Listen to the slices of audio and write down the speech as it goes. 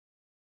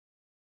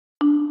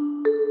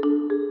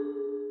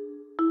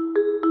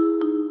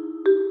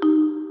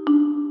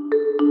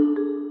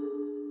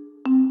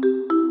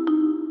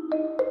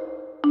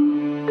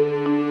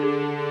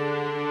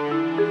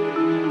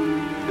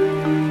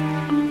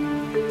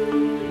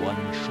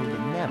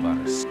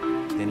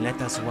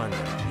Let us wander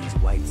these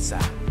white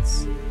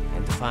sands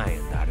and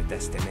find our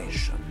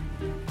destination.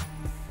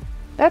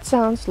 That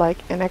sounds like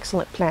an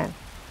excellent plan.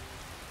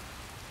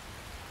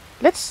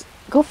 Let's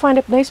go find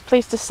a nice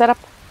place to set up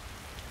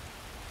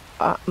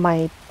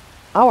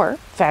our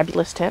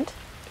fabulous tent.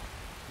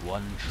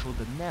 One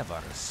should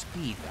never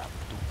speed up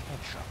to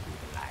catch up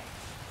with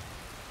life.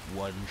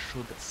 One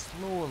should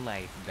slow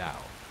life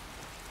down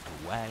to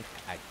walk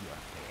at your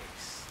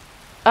pace.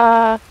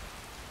 Are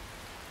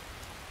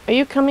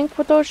you coming,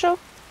 Quadosho?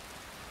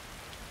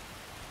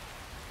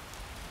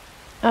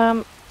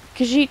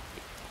 Khajiit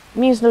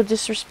means no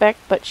disrespect,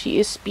 but she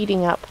is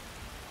speeding up.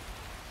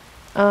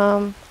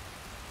 Well.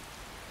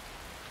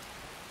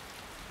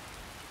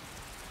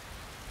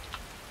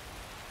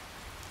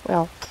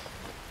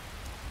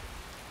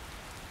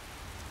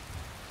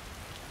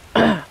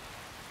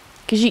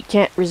 Khajiit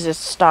can't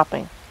resist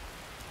stopping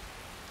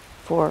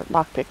for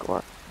lockpick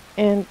ore.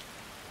 And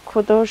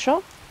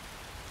Quadosho?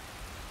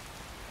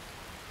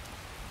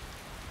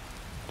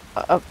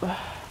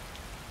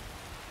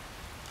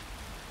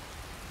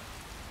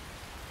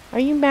 Are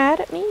you mad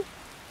at me?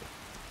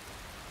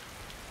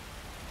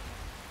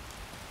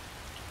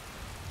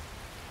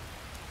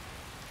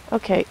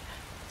 Okay.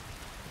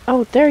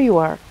 Oh, there you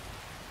are.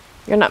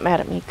 You're not mad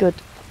at me. Good.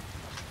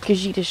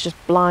 Khajiit is just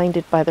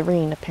blinded by the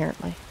rain,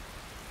 apparently.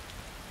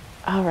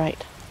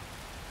 Alright.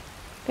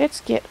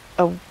 Let's get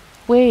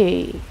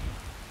away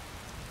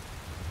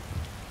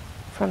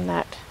from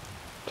that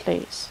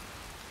place.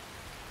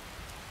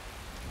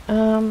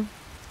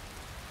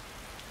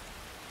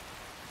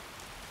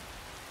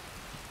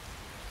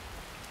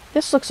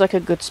 This looks like a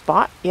good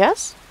spot,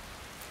 yes?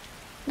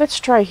 Let's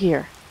try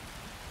here.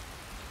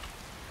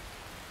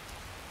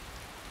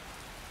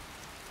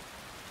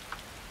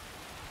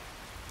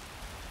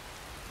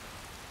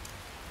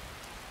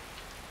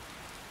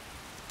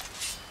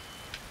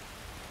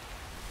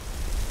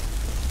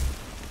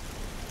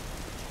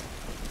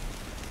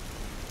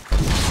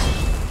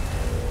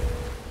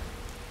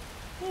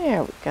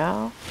 There we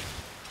go.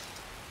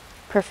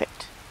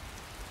 Perfect.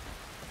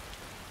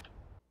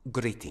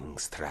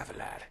 Greetings,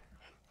 traveler.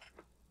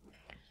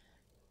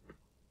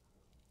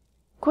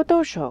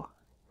 Quadosho.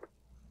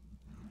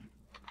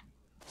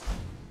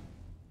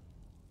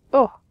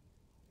 Oh,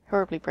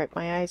 horribly bright.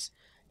 My eyes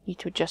need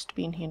to adjust to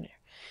being here.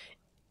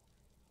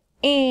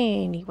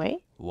 Anyway.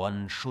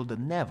 One should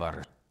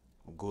never.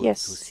 Good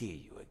Yes. to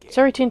see you again.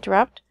 Sorry to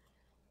interrupt,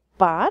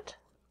 but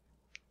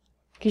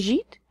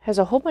Khajiit has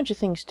a whole bunch of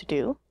things to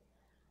do.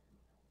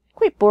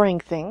 Quite boring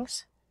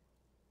things.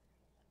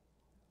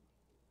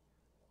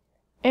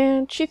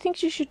 And she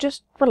thinks you should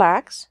just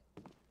relax.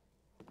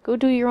 Go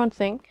do your own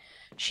thing.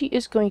 She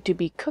is going to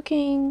be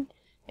cooking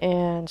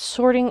and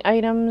sorting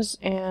items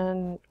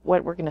and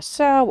what we're going to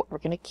sell, what we're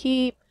going to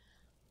keep.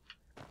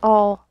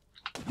 All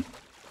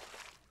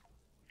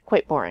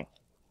quite boring.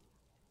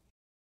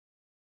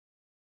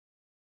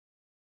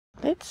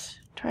 Let's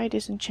try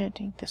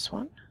disenchanting this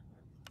one.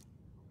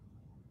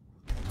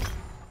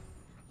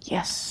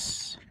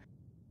 Yes.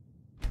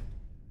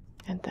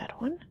 And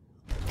that one.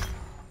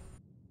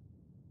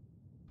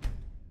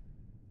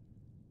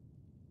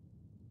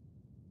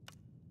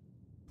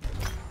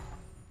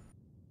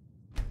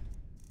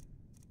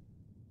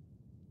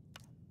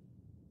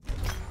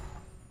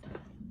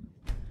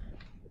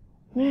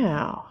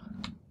 Now,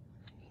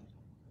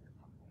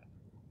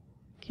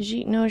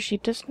 Khajiit knows she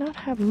does not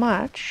have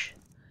much.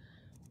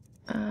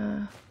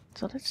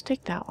 So let's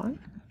take that one.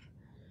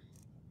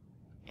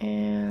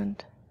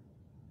 And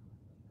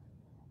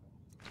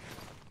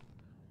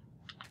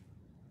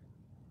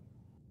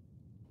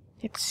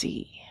let's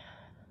see.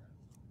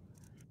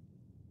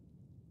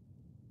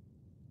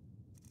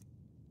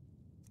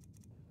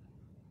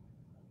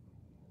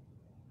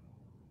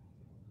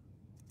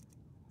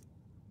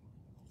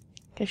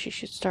 Guess she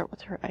should start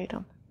with her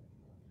item.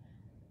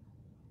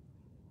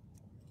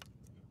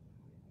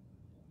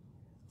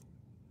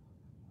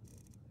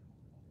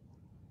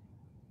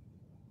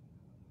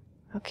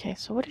 Okay,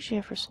 so what does she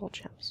have for soul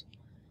gems?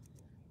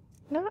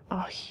 Not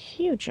a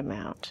huge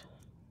amount.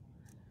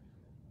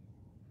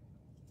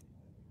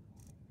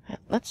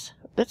 Let's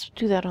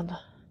do that on the...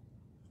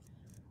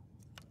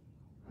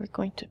 We're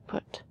going to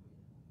put...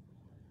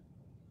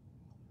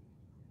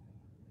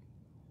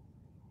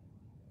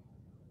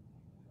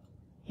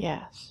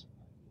 Yes.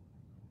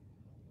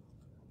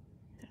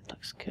 That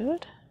looks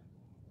good.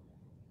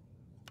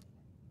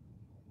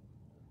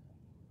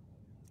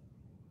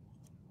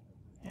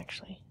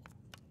 Actually,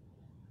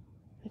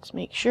 let's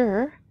make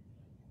sure.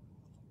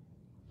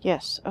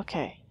 Yes,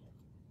 okay.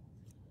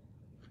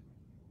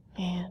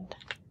 And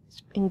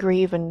let's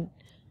engrave and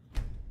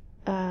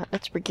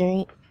let's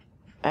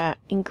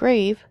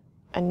engrave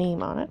a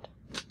name on it.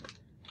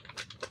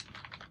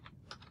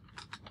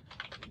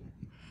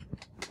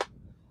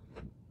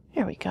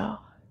 There we go.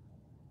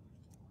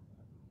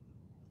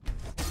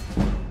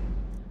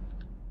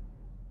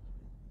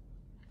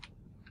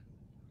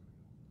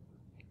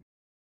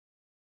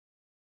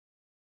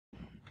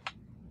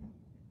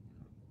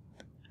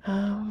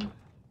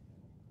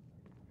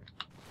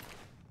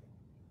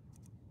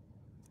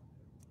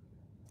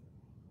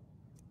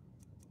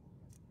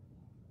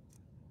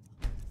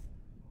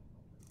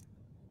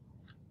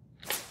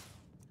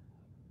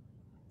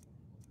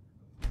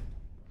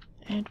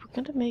 And we're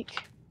gonna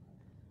make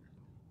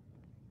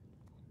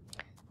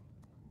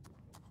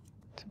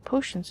some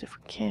potions if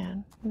we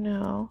can.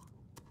 No.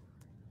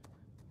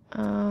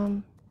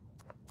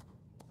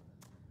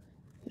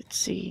 Let's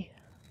see.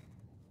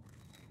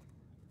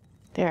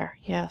 There,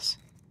 yes.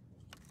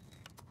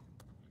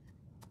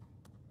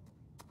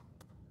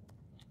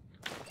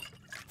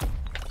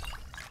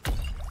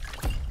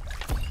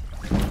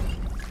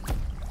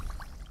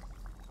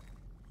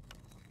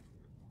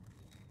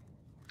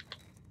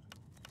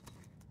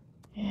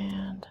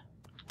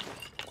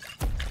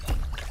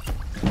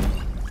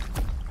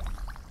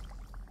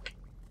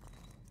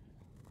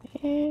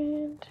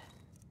 And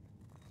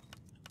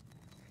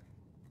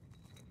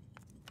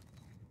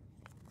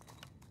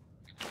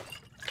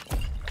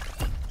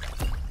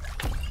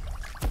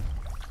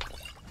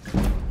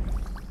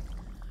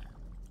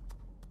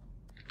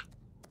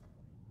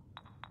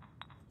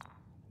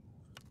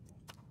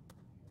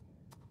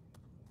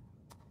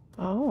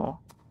oh,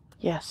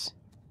 yes.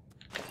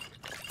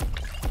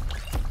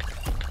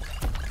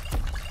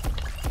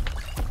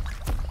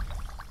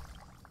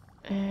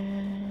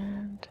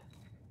 And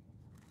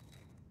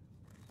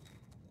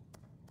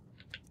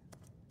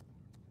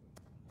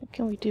what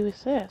can we do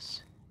with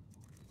this?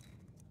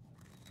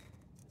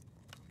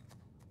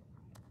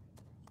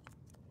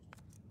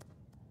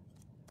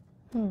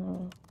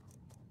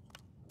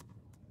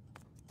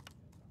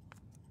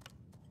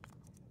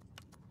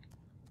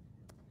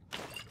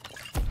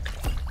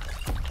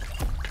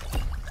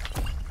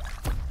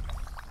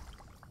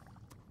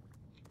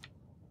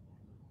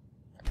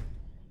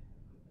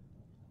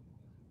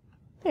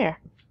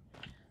 There.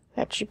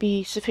 That should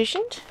be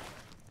sufficient.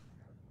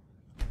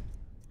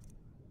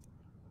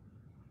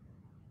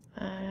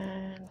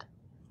 And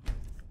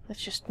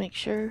let's just make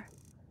sure.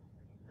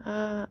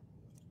 All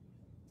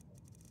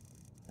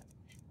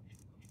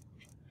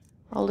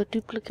the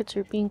duplicates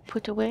are being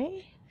put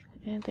away,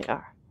 and they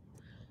are.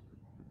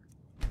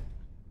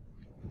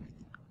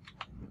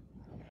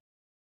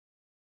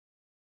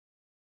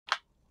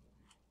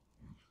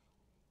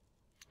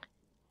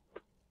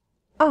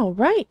 All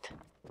right.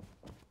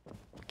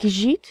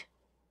 Khajiit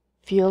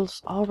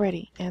feels all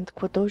ready, and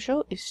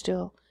Quadojo is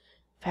still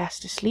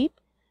fast asleep.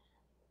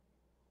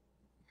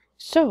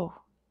 So,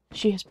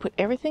 she has put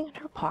everything in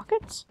her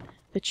pockets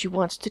that she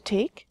wants to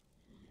take,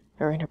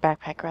 or in her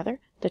backpack rather,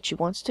 that she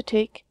wants to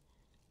take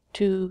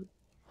to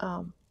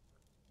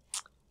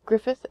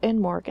Griffith and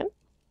Morgan.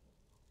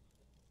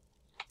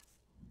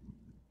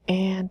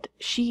 And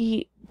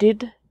she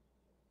did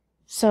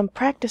some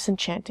practice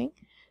enchanting,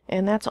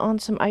 and that's on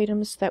some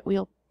items that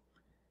we'll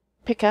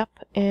pick up,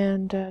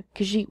 and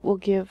Khajiit will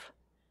give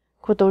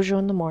Quadojo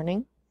in the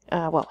morning,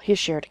 well, his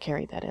share to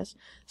carry, that is,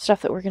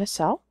 stuff that we're going to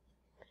sell.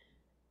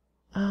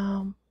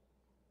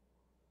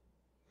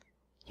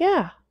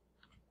 Yeah.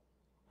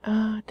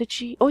 Did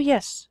she? Oh,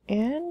 yes.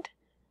 And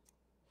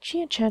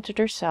she enchanted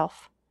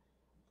herself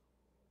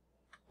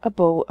a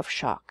bow of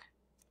shock.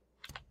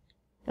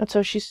 And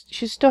so she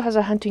still has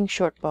a hunting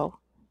short bow.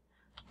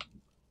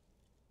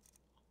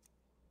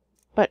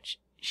 But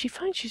she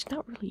finds she's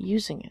not really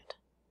using it.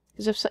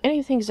 Because if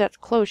anything's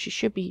that close, she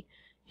should be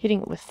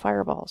hitting it with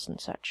fireballs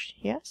and such.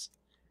 Yes?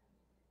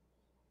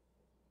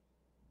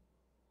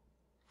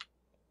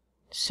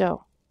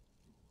 So,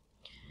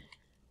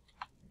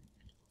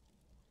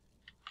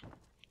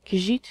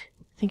 Khajiit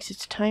thinks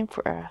it's time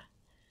for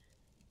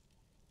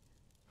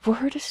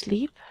her to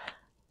sleep.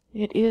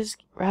 It is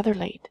rather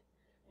late,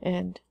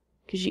 and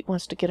Khajiit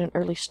wants to get an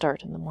early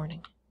start in the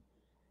morning.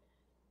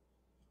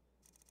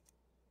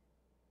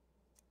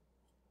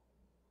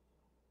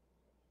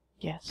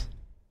 Yes.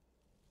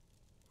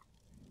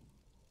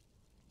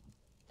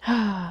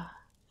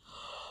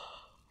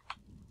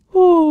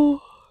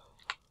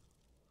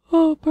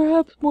 Oh,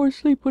 perhaps more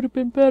sleep would have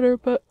been better,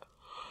 but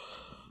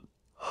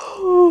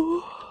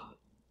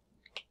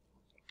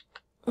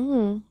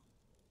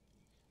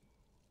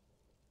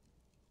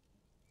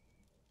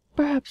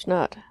perhaps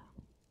not.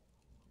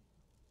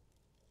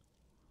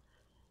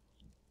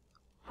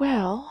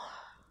 Well,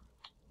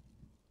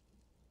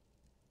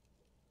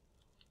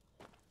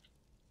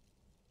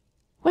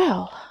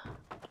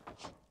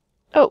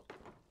 oh,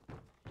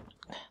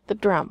 the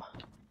drum.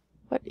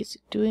 What is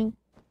it doing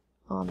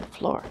on the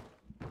floor?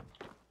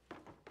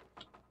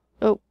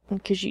 Oh,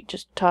 and Khajiit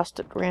just tossed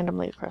it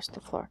randomly across the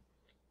floor.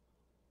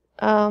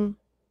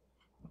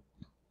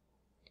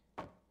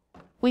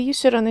 Will you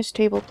sit on this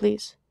table,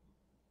 please?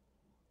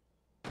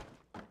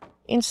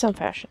 In some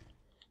fashion.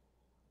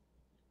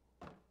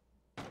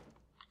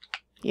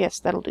 Yes,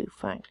 that'll do.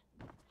 Fine.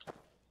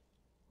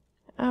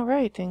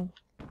 Alright, then.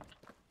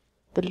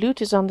 The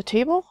loot is on the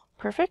table.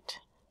 Perfect.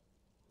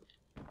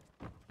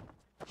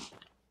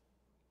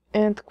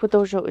 And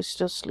Quadojo is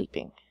still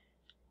sleeping.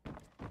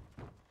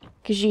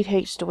 Khajiit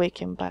hates to wake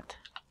him, but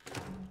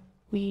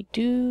we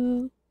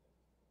do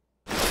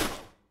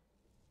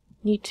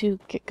need to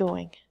get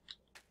going.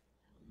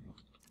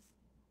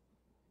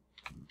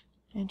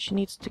 And she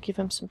needs to give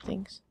him some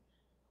things.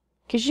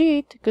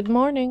 Khajiit, good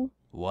morning.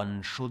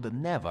 One should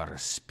never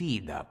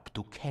speed up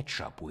to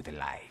catch up with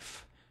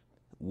life.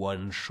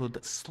 One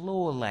should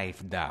slow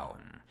life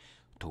down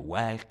to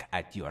walk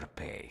at your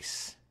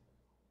pace.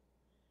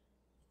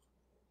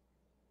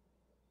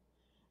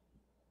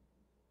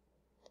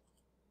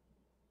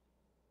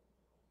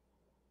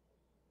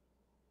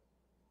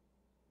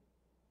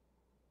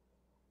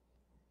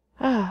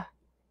 Ah.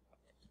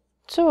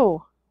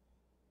 So.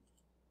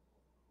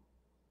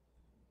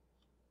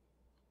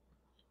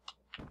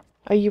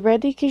 Are you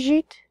ready,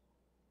 Khajiit?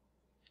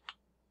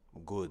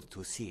 Good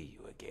to see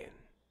you again.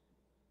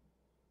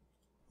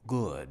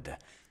 Good.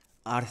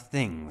 Our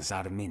things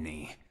are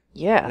many.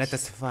 Yes. Let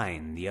us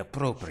find the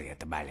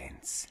appropriate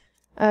balance.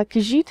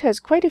 Khajiit has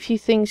quite a few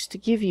things to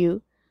give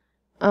you.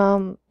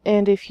 And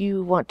if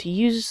you want to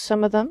use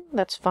some of them,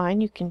 that's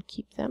fine. You can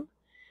keep them.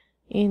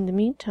 In the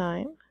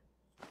meantime,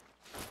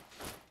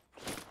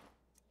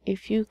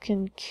 if you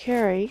can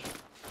carry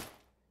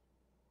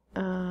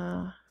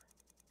some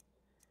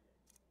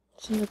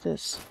of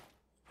this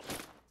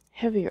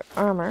heavier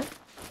armor,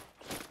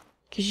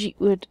 Khajiit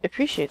would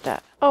appreciate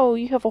that. Oh,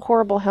 you have a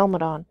horrible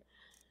helmet on.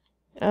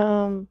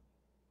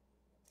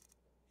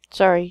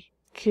 Sorry,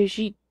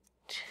 Khajiit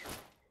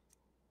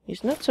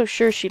is not so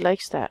sure she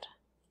likes that.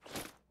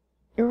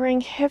 You're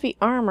wearing heavy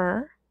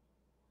armor.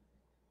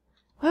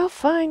 Well,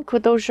 fine,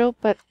 Quadojo,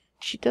 but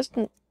she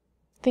doesn't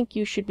think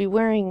you should be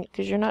wearing it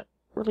because you're not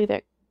really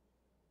that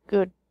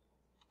good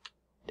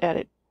at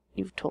it,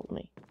 you've told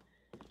me.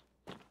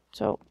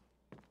 So,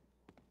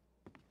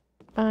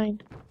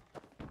 fine.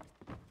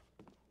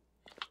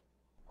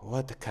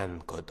 What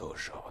can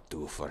Quadojo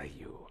do for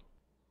you?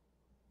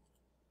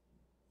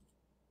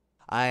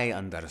 I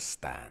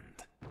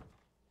understand.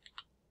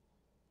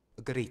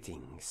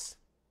 Greetings.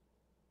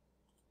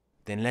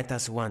 Then let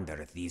us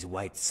wander these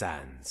white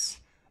sands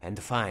and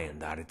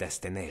find our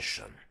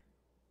destination.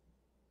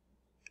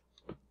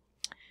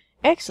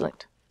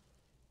 Excellent.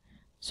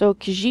 So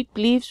Khajiit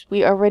believes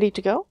we are ready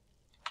to go.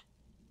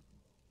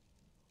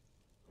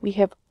 We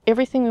have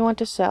everything we want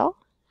to sell.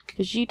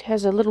 Khajiit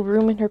has a little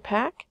room in her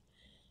pack.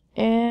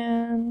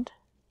 And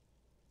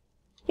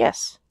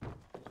yes,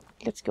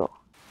 let's go.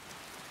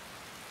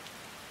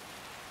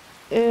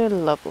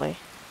 Lovely.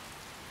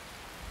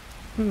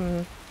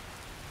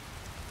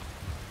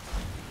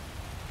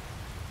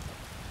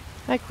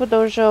 Hi,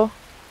 Quadojo.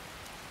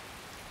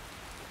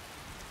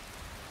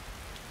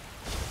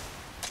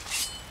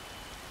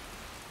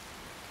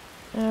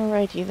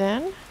 Alrighty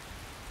then.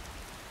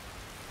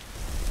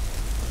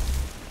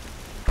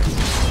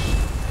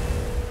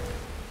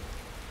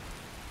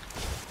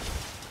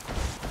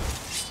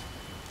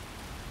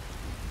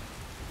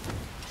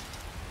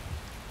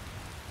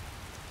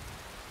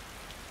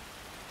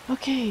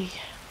 Okay.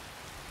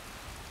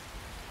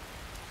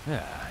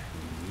 Yeah,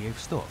 you've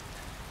stopped.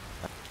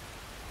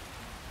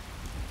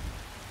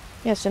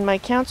 Yes, and my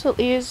counsel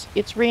is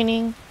it's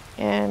raining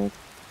and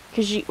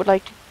Khajiit would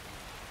like to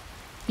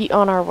be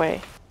on our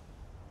way.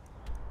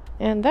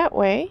 And that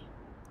way,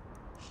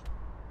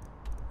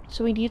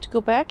 so we need to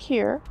go back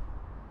here,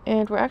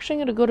 and we're actually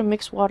going to go to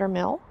Mixed Water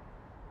Mill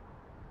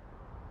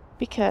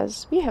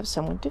because we have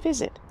someone to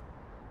visit.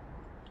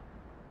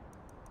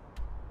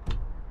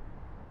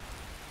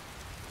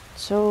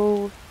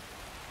 So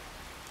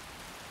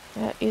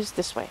that is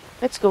this way.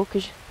 Let's go,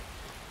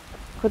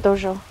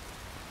 Quadojo.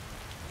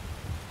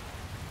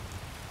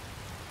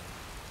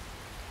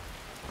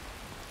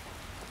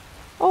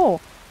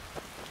 Oh,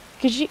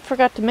 Khajiit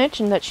forgot to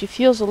mention that she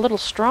feels a little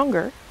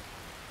stronger.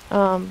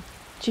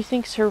 She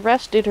thinks her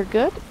rest did her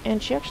good,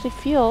 and she actually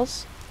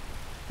feels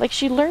like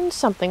she learned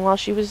something while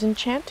she was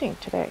enchanting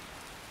today.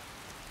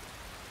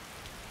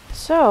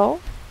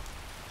 So,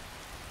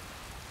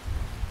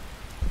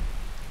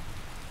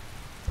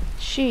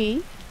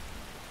 she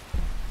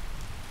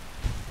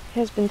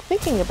has been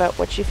thinking about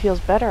what she feels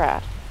better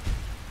at.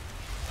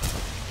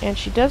 And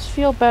she does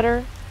feel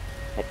better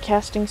at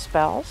casting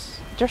spells,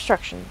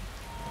 destruction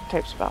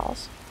type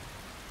spells.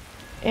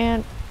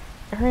 And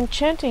her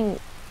enchanting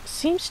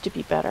seems to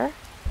be better.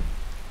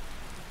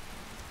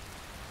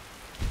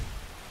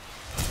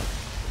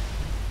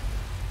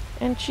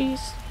 And she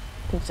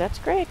thinks that's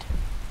great.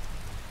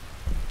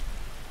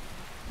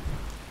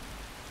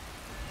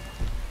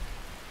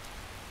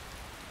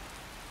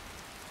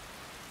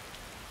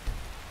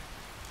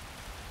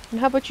 And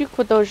how about you,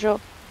 Quadojo?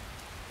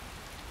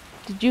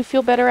 Did you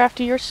feel better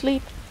after your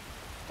sleep?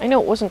 I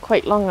know it wasn't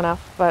quite long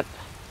enough, but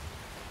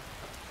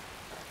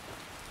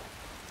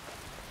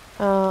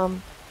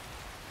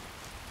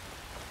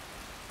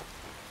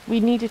we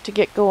needed to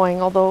get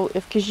going, although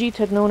if Khajiit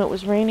had known it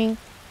was raining,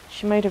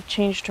 she might have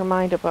changed her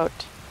mind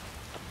about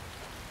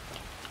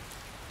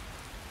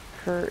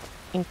her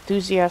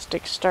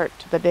enthusiastic start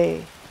to the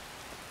day.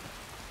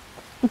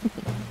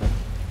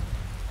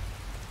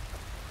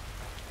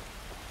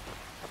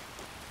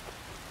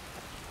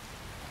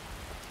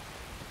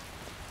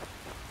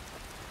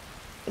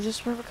 Is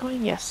this where we're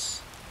going?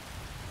 Yes.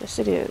 Yes,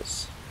 it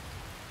is.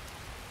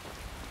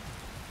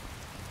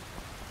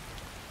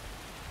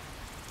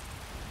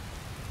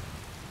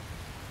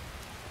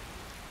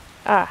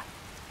 Ah.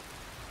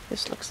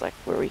 This looks like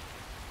where we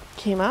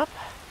came up.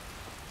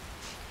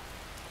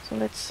 So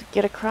let's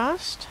get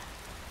across.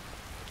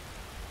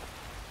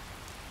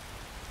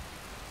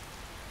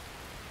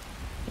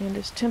 And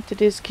as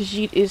tempted as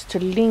Khajiit is to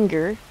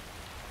linger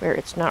where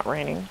it's not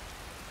raining,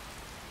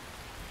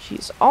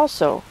 she's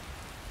also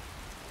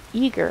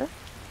eager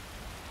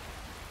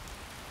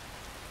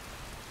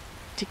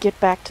to get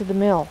back to the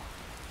mill.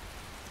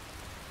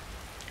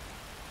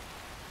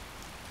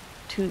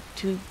 To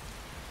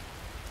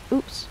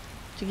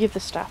give the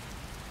stuff.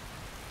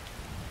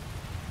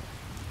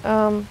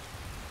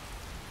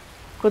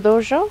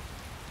 Kodojo?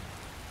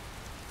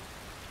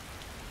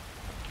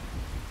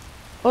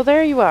 Oh,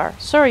 there you are.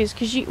 Sorry, is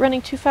Khajiit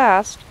running too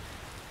fast?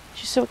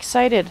 She's so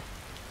excited.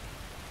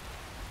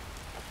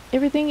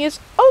 Everything is...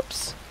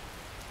 Oops!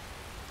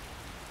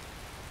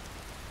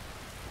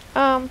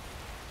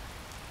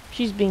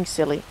 She's being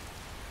silly.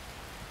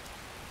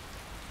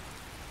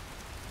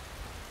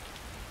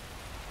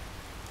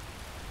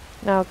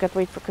 Now I've got to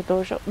wait for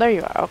Kodojo. There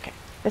you are. Okay,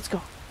 let's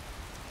go.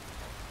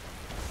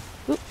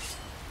 Oops.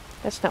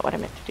 That's not what I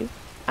meant to do.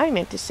 I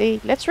meant to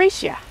say, let's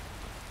race ya.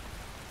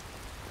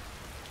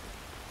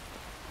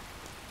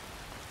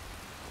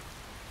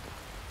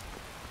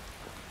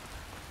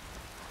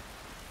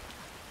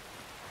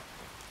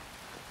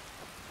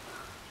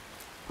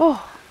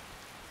 Oh,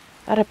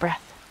 out of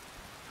breath.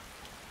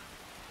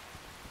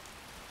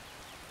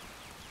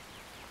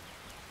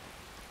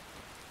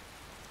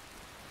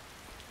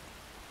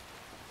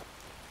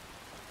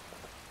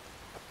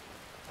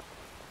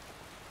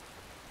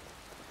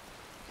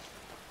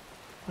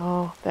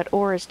 Oh, that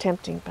ore is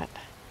tempting, but...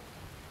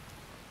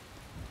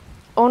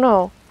 Oh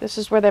no, this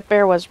is where that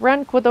bear was.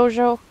 Run,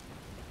 Kodojo!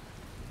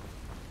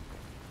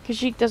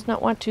 Khajiit does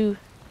not want to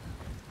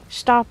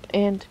stop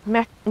and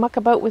muck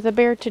about with a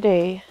bear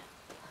today.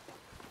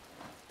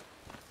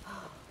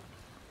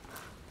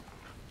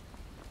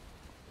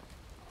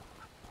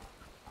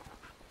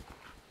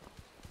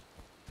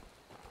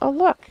 Oh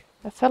look,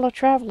 a fellow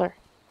traveler.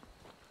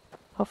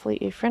 Hopefully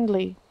a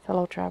friendly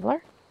fellow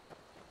traveler.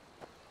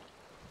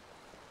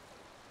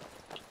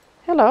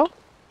 Hello.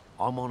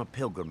 I'm on a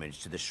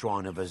pilgrimage to the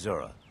shrine of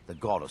Zahjira, the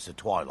goddess of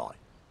twilight,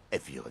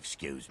 if you'll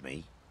excuse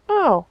me.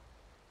 Oh.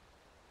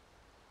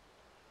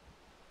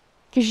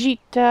 Khajiit,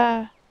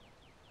 I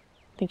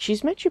think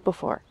she's met you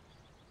before.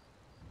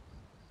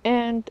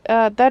 And,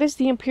 that is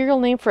the imperial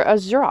name for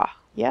Zahjira,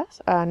 yes?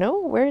 No?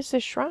 Where is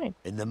this shrine?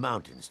 In the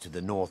mountains to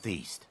the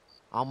northeast.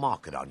 I'll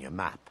mark it on your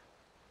map.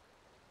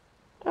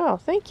 Oh,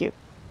 thank you.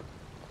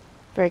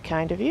 Very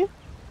kind of you.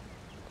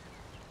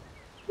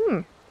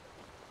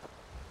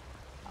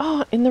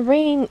 Oh, in the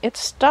rain, it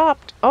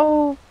stopped.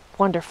 Oh,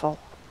 wonderful.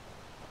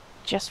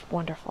 Just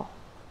wonderful.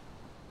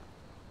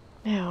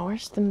 Now,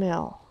 where's the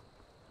mill?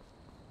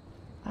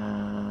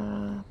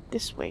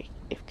 This way,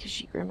 if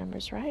Khajiit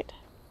remembers right.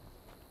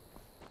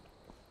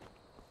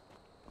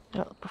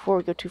 No, before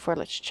we go too far,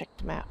 let's check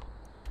the map.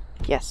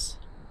 Yes.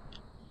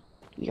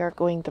 We are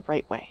going the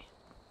right way.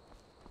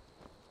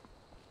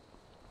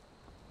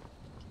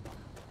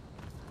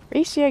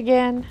 Race you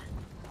again.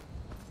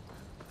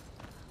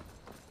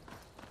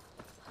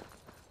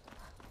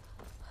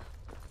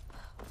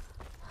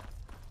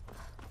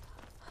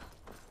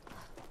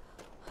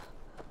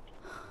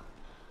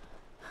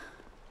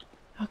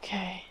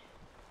 Okay.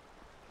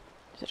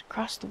 Is it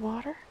across the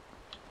water?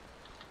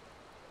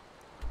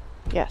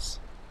 Yes.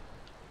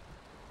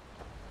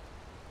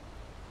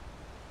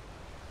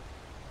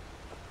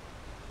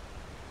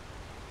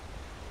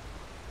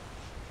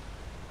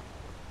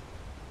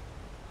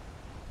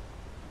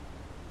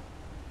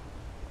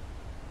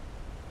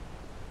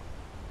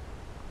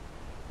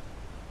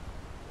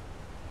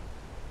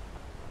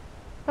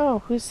 Oh,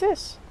 who's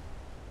this?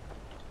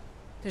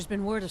 There's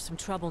been word of some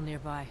trouble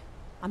nearby.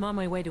 I'm on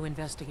my way to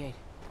investigate.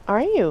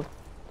 Are you?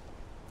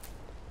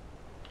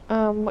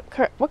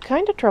 What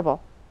kind of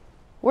trouble?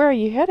 Where are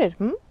you headed,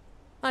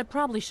 I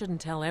probably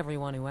shouldn't tell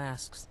everyone who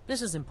asks.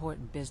 This is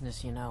important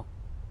business, you know.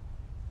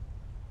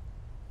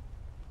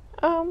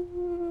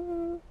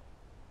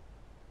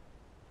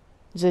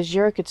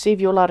 Zahjira could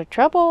save you a lot of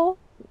trouble.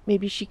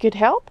 Maybe she could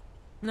help?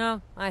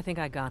 No, I think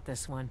I got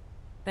this one.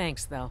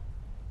 Thanks, though.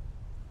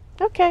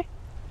 Okay.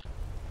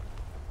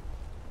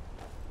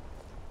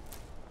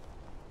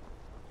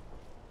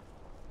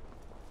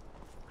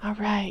 All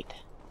right.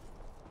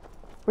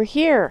 We're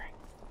here.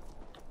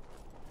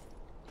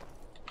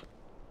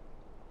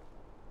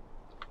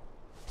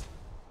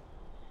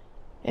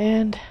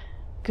 And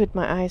good,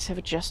 my eyes have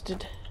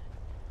adjusted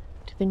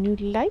to the new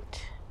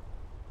light.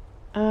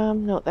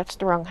 No, that's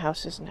the wrong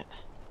house, isn't it?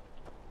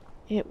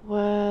 It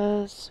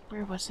was...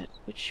 Where was it?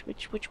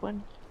 Which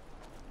one?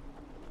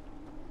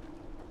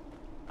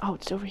 Oh,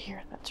 it's over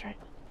here. That's right.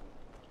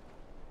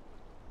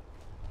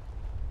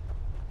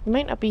 You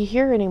might not be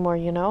here anymore,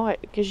 you know,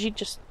 because you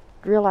just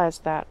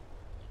realized that.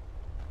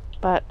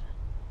 But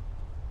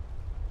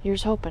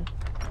here's hoping.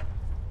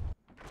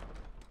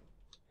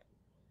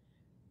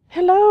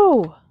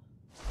 Hello!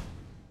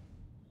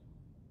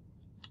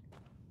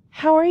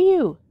 How are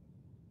you?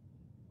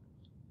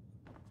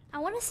 I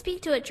want to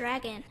speak to a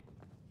dragon.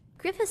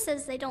 Griffith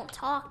says they don't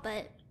talk,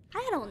 but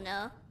I don't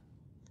know.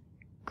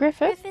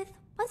 Griffith? Griffith,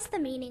 what's the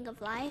meaning of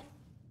life?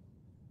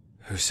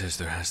 Who says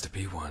there has to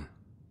be one?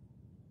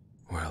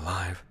 We're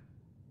alive.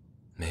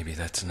 Maybe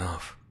that's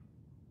enough.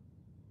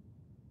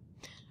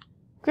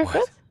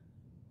 Griffith?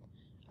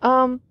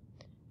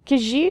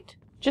 Khajiit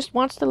just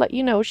wants to let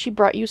you know she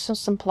brought you some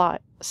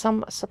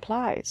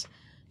supplies.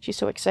 She's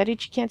so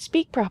excited she can't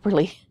speak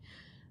properly.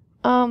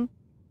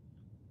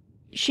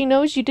 She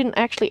knows you didn't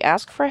actually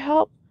ask for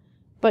help,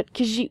 but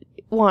Khajiit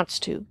wants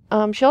to.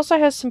 She also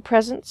has some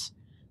presents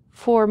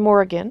for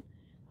Morrigan.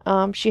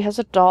 She has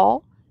a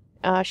doll,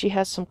 she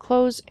has some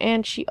clothes,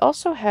 and she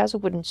also has a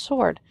wooden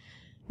sword.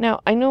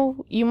 Now, I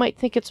know you might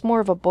think it's more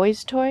of a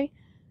boy's toy,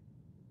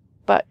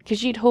 but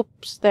Khajiit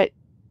hopes that,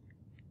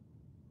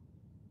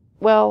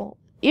 well,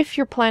 if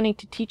you're planning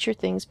to teach her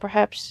things,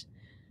 perhaps,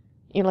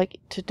 like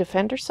to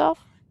defend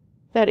herself,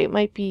 that it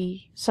might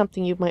be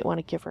something you might want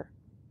to give her.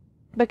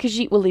 But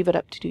Khajiit will leave it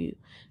up to you.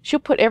 She'll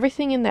put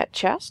everything in that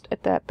chest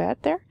at that bed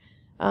there,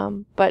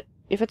 but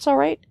if it's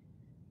alright,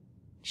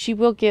 she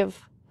will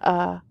give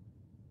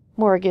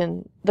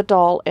Morrigan the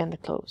doll and the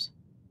clothes.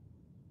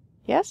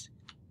 Yes?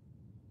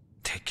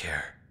 Take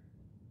care.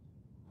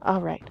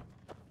 Alright.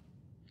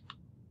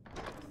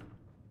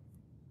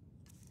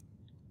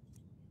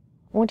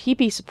 Won't he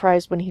be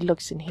surprised when he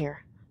looks in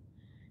here?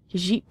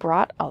 Khajiit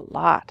brought a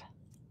lot.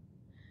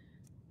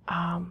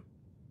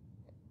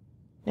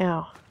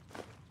 Now,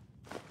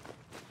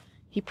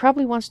 he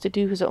probably wants to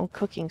do his own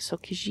cooking, so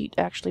Khajiit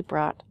actually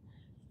brought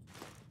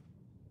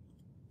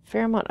a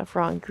fair amount of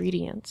raw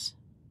ingredients.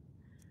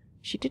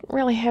 She didn't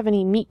really have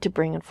any meat to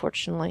bring,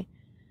 unfortunately,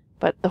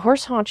 but the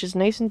horse haunch is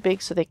nice and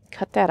big, so they can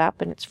cut that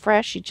up, and it's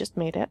fresh. She just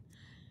made it,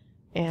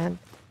 and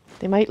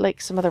they might like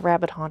some of the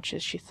rabbit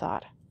haunches, she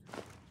thought.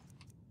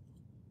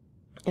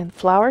 And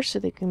flour so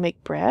they can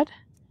make bread,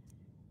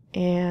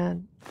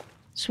 and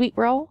sweet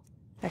roll.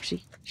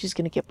 Actually, she's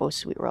going to get both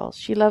sweet rolls.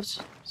 She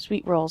loves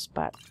sweet rolls,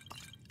 but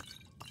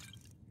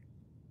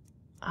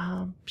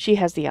she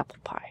has the apple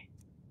pie.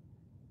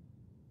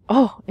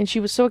 Oh, and she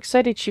was so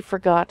excited she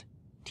forgot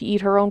to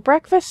eat her own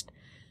breakfast,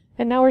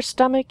 and now her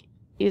stomach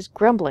is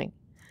grumbling.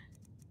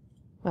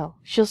 Well,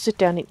 she'll sit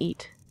down and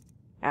eat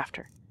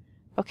after.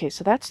 Okay,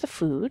 so that's the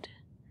food.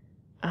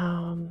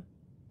 Oh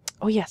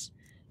yes,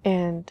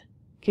 and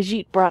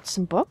Khajiit brought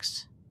some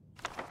books.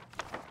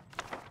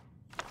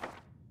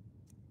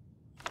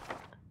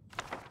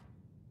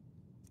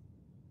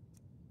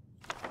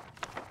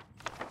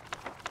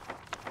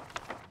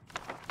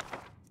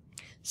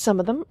 Some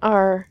of them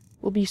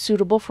will be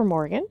suitable for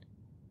Morrigan.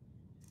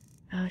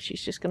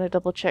 She's just going to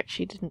double check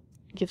she didn't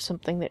give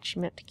something that she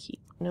meant to keep.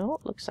 No,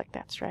 it looks like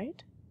that's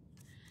right.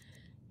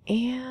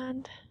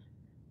 And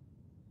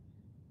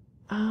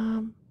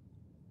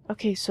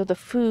okay, so the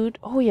food.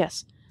 Oh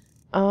yes,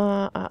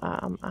 the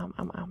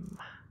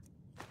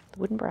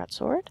wooden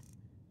broadsword,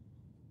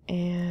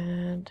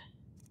 and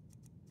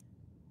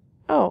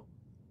oh,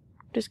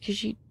 what is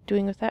Khajiit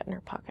doing with that in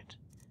her pocket?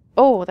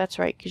 Oh, that's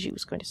right, Khajiit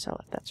was going to sell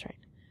it. That's right.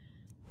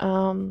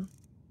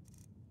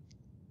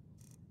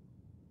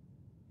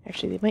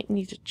 Actually, they might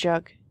need a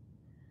jug.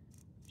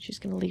 She's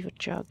going to leave a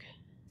jug.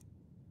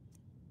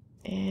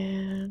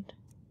 And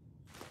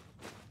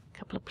a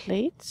couple of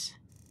plates.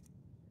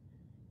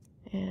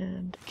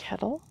 And a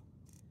kettle.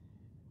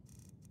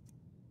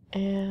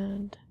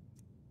 And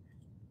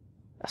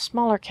a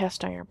smaller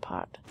cast iron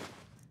pot.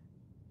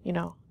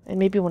 And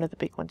maybe one of the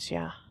big ones,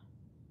 yeah.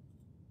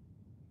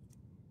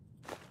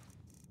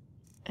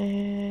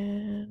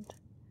 And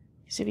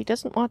if he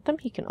doesn't want them,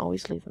 he can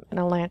always leave them. And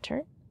a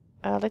lantern.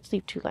 Let's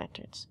leave 2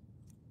 lanterns.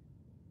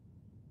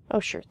 Oh,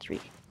 sure, 3.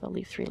 They'll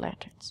leave 3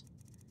 lanterns.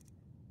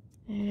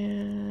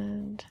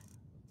 And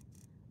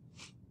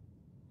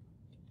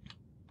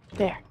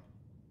there.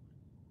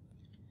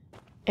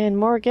 And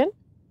Morrigan,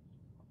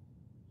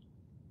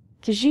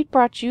 Khajiit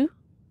brought you.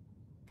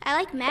 I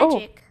like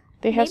magic.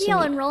 They have Maybe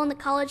I'll enroll in the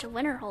College of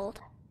Winterhold.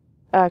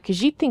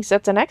 Khajiit thinks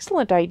that's an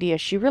excellent idea.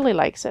 She really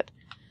likes it.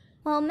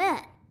 Well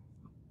met.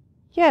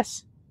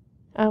 Yes.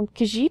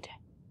 Khajiit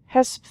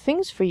has some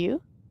things for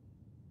you.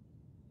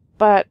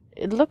 But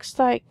it looks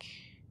like,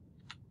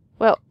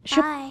 well,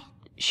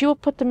 she will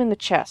put them in the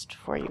chest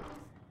for you.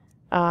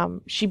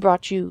 She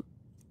brought you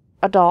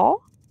a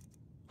doll,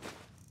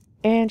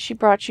 and she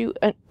brought you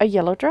a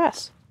yellow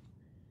dress.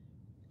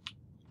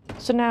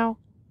 So now,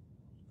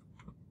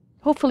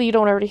 hopefully you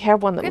don't already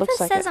have one that looks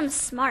like it. Griffith says I'm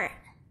smart,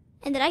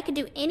 and that I could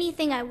do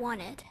anything I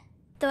wanted.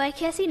 Though I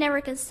guess he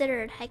never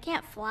considered I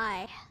can't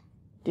fly.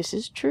 This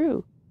is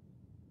true.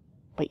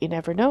 But you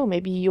never know,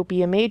 maybe you'll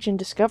be a mage and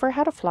discover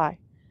how to fly.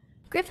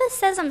 Griffith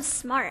says I'm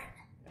smart,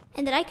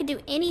 and that I could do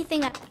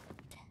anything I...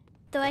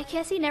 Though I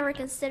guess he never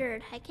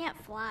considered I can't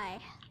fly.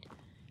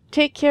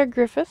 Take care,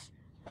 Griffith.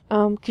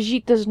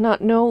 Khajiit does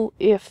not know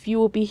if you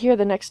will be here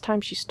the next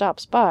time she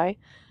stops by,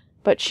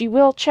 but she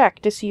will check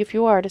to see if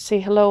you are, to say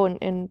hello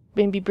and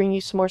maybe bring you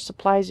some more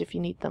supplies if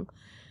you need them.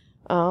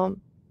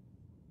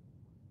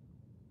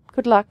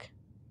 Good luck.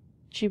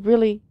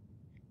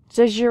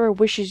 Zahjira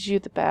wishes you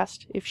the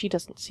best if she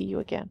doesn't see you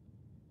again.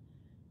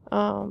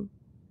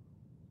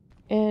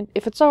 And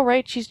if it's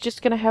alright, she's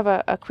just going to have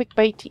a quick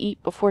bite to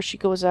eat before she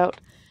goes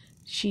out.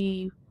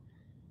 She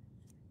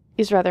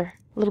is rather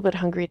a little bit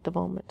hungry at the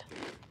moment.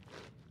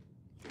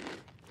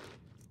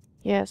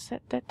 Yes,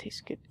 that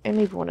tastes good. And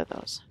maybe one of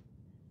those.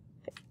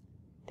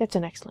 That's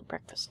an excellent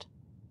breakfast.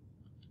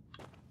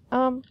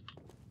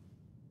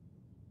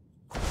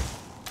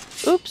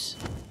 Oops.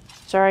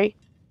 Sorry.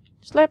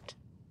 Slipped.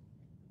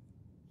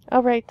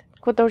 Alright.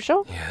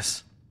 Kodojo?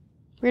 Yes?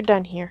 We're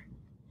done here.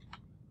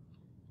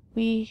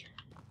 We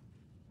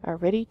are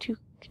ready to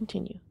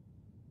continue.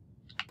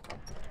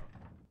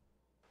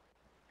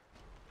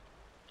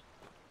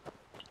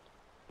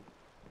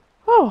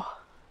 Oh!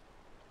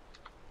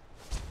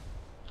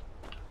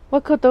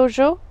 Well,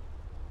 Kodojo,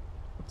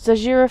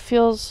 Zahjira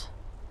feels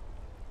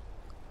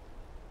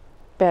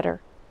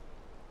better.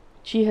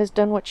 She has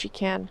done what she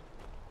can,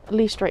 at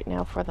least right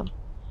now, for them.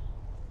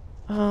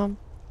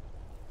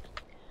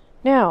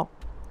 Now,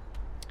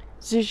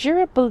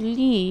 Zahjira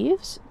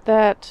believes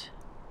that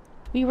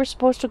we were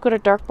supposed to go to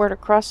Darkwater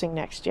Crossing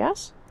next,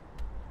 yes?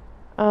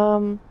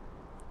 So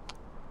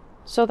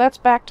that's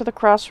back to the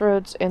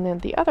crossroads and then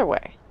the other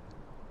way.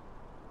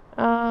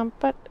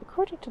 But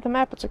according to the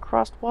map, it's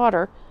across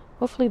water.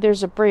 Hopefully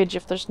there's a bridge.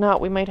 If there's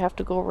not, we might have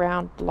to go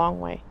around the long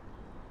way.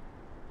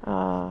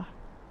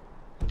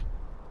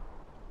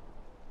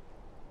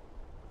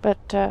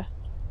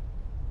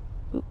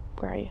 Oop,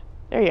 where are you?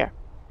 There you are.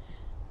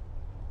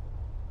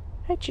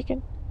 Hi,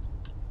 chicken.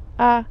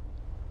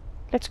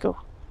 Let's go.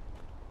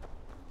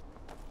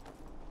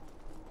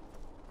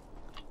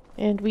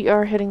 And we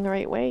are heading the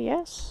right way,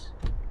 yes?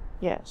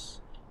 Yes.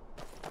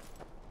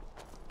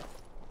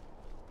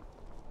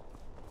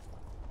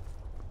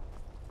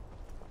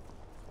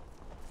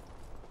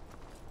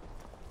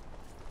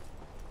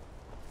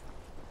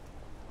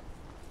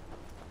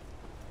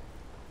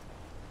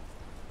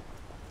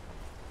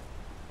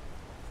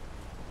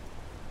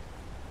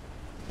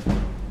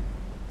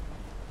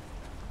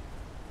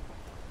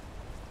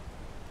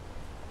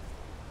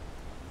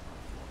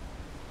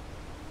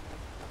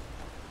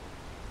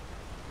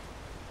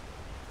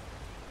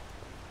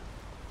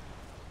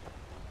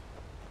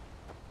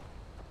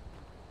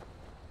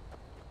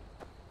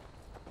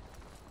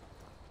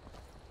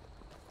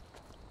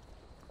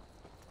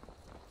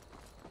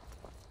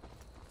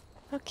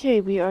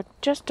 Okay, we are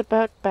just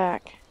about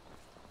back.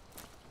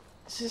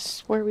 Is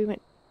this where we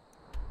went?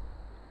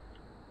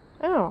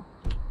 Oh.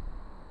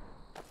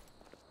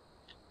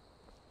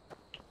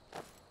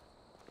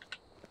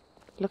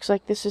 Looks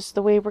like this is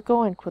the way we're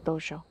going,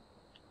 Kodojo.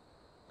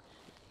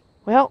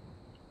 Well,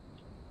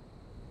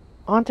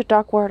 on to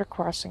Darkwater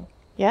Crossing.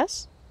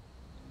 Yes?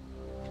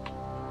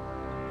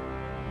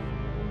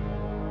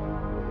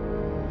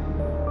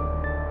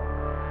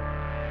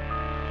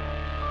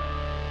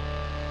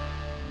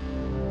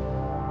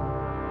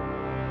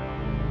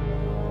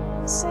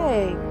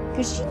 Say,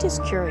 Khajiit is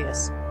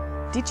curious.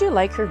 Did you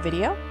like her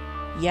video?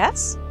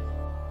 Yes?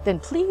 Then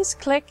please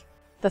click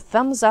the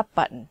thumbs up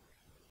button.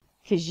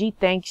 Khajiit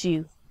thanks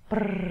you.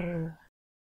 Brrr.